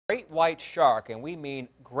Great white shark, and we mean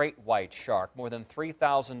great white shark, more than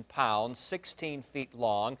 3,000 pounds, 16 feet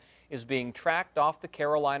long, is being tracked off the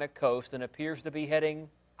Carolina coast and appears to be heading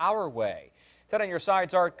our way. 10 on your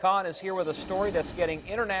side's Art Kahn is here with a story that's getting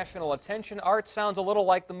international attention. Art, sounds a little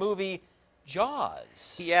like the movie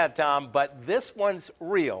Jaws. Yeah, Tom, but this one's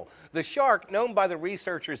real. The shark, known by the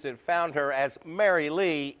researchers that found her as Mary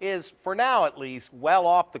Lee, is, for now at least, well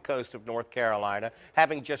off the coast of North Carolina,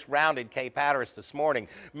 having just rounded Cape Hatteras this morning.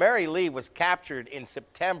 Mary Lee was captured in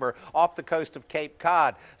September off the coast of Cape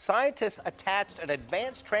Cod. Scientists attached an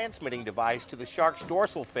advanced transmitting device to the shark's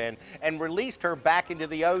dorsal fin and released her back into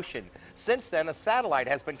the ocean. Since then, a satellite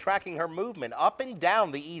has been tracking her movement up and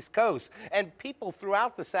down the East Coast, and people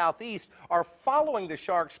throughout the Southeast are following the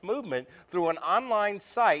shark's movement through an online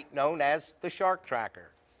site known as the Shark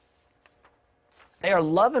Tracker. They are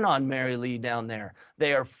loving on Mary Lee down there.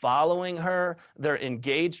 They are following her. They're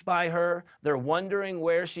engaged by her. They're wondering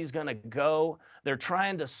where she's going to go. They're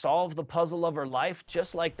trying to solve the puzzle of her life,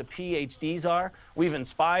 just like the PhDs are. We've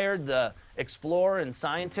inspired the explorer and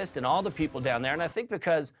scientist and all the people down there, and I think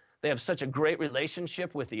because they have such a great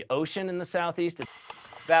relationship with the ocean in the Southeast.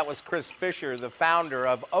 That was Chris Fisher, the founder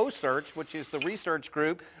of OCEARCH, which is the research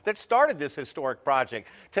group that started this historic project.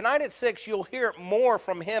 Tonight at 6, you'll hear more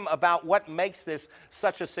from him about what makes this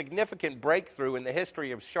such a significant breakthrough in the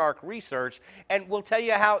history of shark research, and we'll tell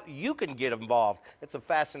you how you can get involved. It's a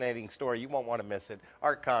fascinating story. You won't want to miss it.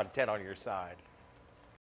 Art Kahn, 10 on your side.